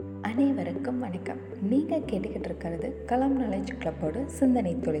அனைவருக்கும் வணக்கம். நீங்கள் கேட்டுக்கிட்டு இருக்கிறது கலாம் நாலேஜ் கிளப்போட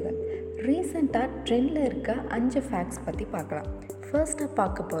சிந்தனை துளிகள். ரீசெண்டாக ட்ரெண்டில் இருக்க 5 ஃபேக்ட்ஸ் பற்றி பார்க்கலாம். ஃபர்ஸ்ட்டாக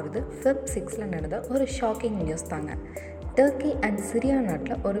பார்க்க போகிறது Feb 6 நடந்த ஒரு ஷாக்கிங் நியூஸ் தாங்க. டர்க்கி அண்ட் சிரியா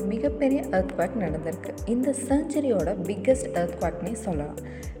நாட்டில் ஒரு மிகப்பெரிய எர்த்குவேக் நடந்திருக்கு. இந்த செஞ்சுரியோட பிக்கெஸ்ட் எர்த்குவேக்னே சொல்லலாம்.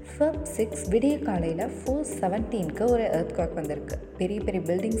 Feb 6 விடிய காலையில் 4:17 ஒரு எர்த்குவேக் வந்திருக்கு. பெரிய பெரிய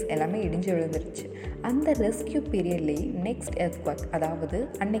பில்டிங்ஸ் எல்லாமே இடிஞ்சு விழுந்துருச்சு. அந்த ரெஸ்கியூ பீரியட்லேயே நெக்ஸ்ட் எர்த்குவேக், அதாவது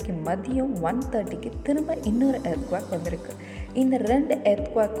அன்னைக்கு மதியம் 1:30 திரும்ப இன்னொரு எர்த்குவேக் வந்திருக்கு. இந்த 2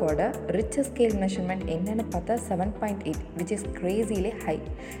 எர்த்குவேக்கோட ரிச்சர் ஸ்கேல் மெஷர்மெண்ட் என்னென்னு பார்த்தா 7.8, விச் இஸ் கிரேசிலே ஹை.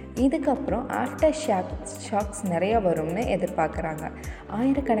 இதுக்கப்புறம் ஆஃப்டர் ஷாக்ஸ் நிறையா வரும்னு எதிர்பார்க்குறாங்க.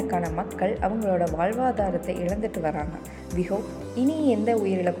 ஆயிரக்கணக்கான மக்கள் அவங்களோட வாழ்வாதாரத்தை இழந்துட்டு வராங்க. வி ஹோப் இனி எந்த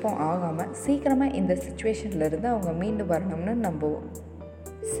உயிரிழப்பும் ஆகாமல் சீக்கிரமாக இந்த சிச்சுவேஷன்லேருந்து அவங்க மீண்டு வரணும்னு நம்புவோம்.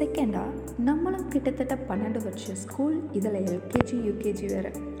 செகண்டாக, நம்மளும் கிட்டத்தட்ட 12 வருஷம் ஸ்கூல், இதில் எல்கேஜி யூகேஜி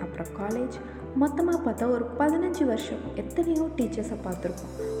வேறு, அப்புறம் காலேஜ், மொத்தமாக பார்த்தா ஒரு 15 வருஷம் எத்தனையோ டீச்சர்ஸை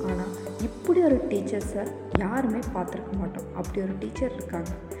பார்த்துருக்கோம். ஆனால் இப்படி ஒரு டீச்சர்ஸை யாருமே பார்த்துருக்க மாட்டோம். அப்படி ஒரு டீச்சர்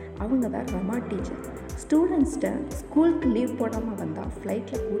இருக்காங்க. அவங்க தான் ரமா டீச்சர். ஸ்டூடெண்ட்ஸ்கிட்ட ஸ்கூலுக்கு லீவ் போடாமல் வந்தால்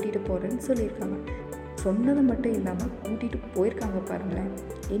ஃப்ளைட்டில் கூட்டிகிட்டு போகிறேன்னு சொல்லியிருக்காங்க. சொன்னது மட்டும் இல்லாமல் கூட்டிகிட்டு போயிருக்காங்க. பாருங்களேன்,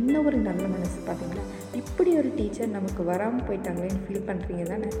 என்ன ஒரு நல்ல மனசு பார்த்தீங்களா? இப்படி ஒரு டீச்சர் நமக்கு வராமல் போயிட்டாங்களேன்னு ஃபீல் பண்ணுறீங்க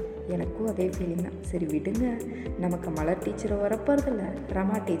தானே? எனக்கும் அதே ஃபீலிங் தான். சரி விடுங்க, நமக்கு மலர் டீச்சரும் வரப்போகிறதில்ல,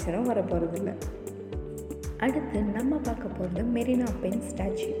 ரமா டீச்சரும் வரப்போகிறதில்ல. அடுத்து நம்ம பார்க்க போகிறது மெரினா பென்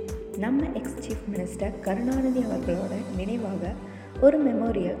ஸ்டாச்சு. நம்ம எக்ஸ் சீஃப் மினிஸ்டர் கருணாநிதி அவர்களோட நினைவாக ஒரு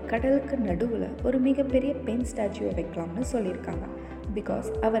மெமோரியல் கடலுக்கு நடுவில் ஒரு மிகப்பெரிய பென் ஸ்டாச்சுவை வைக்கலாம்னு சொல்லியிருக்காங்க. பிகாஸ்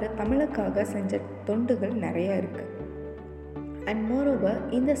அவர் தமிழுக்காக செஞ்ச தொண்டுகள் நிறையா இருக்குது. அண்ட் மோரோவர்,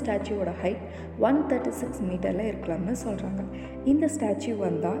 இந்த ஸ்டாச்சுவோட ஹைட் 136 மீட்டரில் இருக்கலாம்னு சொல்கிறாங்க. இந்த ஸ்டாச்சு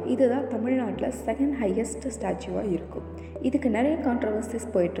வந்தால் இதுதான் தமிழ்நாட்டில் 2nd ஹையஸ்ட் ஸ்டாச்சுவாக இருக்கும். இதுக்கு நிறைய கான்ட்ரவர்சிஸ்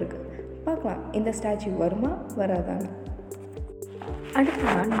போயிட்டுருக்கு. பார்க்கலாம் இந்த ஸ்டாச்சு வருமா வராதாங்க.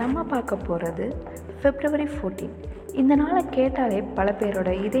 அடுத்ததான் நம்ம பார்க்க போகிறது February 14. இந்த நாளை கேட்டாலே பல பேரோட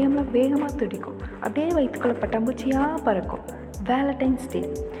இதயம்லாம் வேகமாக துடிக்கும். அப்படியே வயிற்றுக்குள்ள பட்டாம்பூச்சியாக பறக்கும். வேலண்டைன்ஸ் டே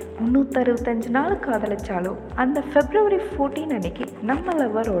 365 நாள் காதலிச்சாலும் அந்த February 14 அன்னைக்கு நம்ம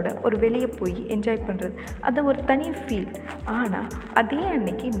லவரோட ஒரு வெளியே போய் என்ஜாய் பண்ணுறது, அது ஒரு தனி ஃபீல். ஆனால் அதே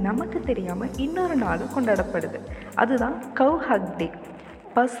அன்னைக்கு நமக்கு தெரியாமல் இன்னொரு நாளும் கொண்டாடப்படுது. அதுதான் கவ் ஹக் டே,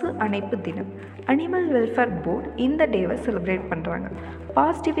 பசு அணைப்பு தினம். அனிமல் வெல்ஃபேர் போர்டு இந்த டேவை செலிப்ரேட் பண்ணுறாங்க.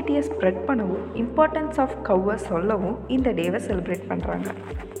 பாசிட்டிவிட்டியை ஸ்ப்ரெட் பண்ணவும், இம்பார்ட்டன்ஸ் ஆஃப் கவ்வை சொல்லவும் இந்த டேவை செலிப்ரேட் பண்ணுறாங்க.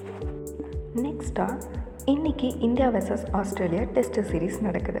 நெக்ஸ்ட்டாக, இன்றைக்கி India versus Australia test series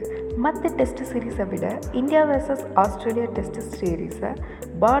நடக்குது. மற்ற டெஸ்ட் சீரீஸை விட இந்தியா வெர்சஸ் ஆஸ்திரேலியா டெஸ்ட் சீரீஸை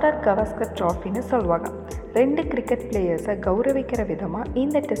பார்டர் கவாஸ்கர் ட்ராஃபின்னு சொல்லுவாங்க. 2 கிரிக்கெட் பிளேயர்ஸை கௌரவிக்கிற விதமாக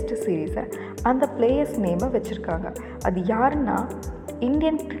இந்த டெஸ்ட் சீரீஸை அந்த பிளேயர்ஸ் நேமை வச்சுருக்காங்க. அது யாருன்னா,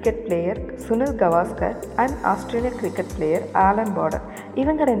 Indian cricket player Sunil Gavaskar and Australia cricket player Alan border.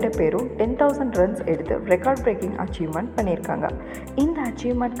 இவங்க 2 பேரும் 10,000 ரன்ஸ் எடுத்து ரெக்கார்ட் பிரேக்கிங் அச்சீவ்மெண்ட் பண்ணியிருக்காங்க. இந்த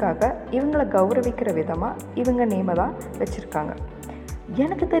அச்சீவ்மெண்ட்காக இவங்களை கௌரவிக்கிற விதமாக இவங்க நேமை தான் வச்சுருக்காங்க.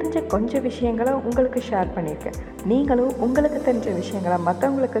 எனக்கு தெரிஞ்ச கொஞ்சம் விஷயங்களை உங்களுக்கு ஷேர் பண்ணியிருக்கேன். நீங்களும் உங்களுக்கு தெரிஞ்ச விஷயங்களை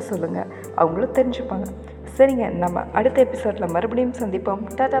மற்றவங்களுக்கு சொல்லுங்கள், அவங்களும் தெரிஞ்சுப்பாங்க. சரிங்க, நம்ம அடுத்த எபிசோடில் மறுபடியும் சந்திப்போம்.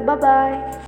 டாடா, பாய்.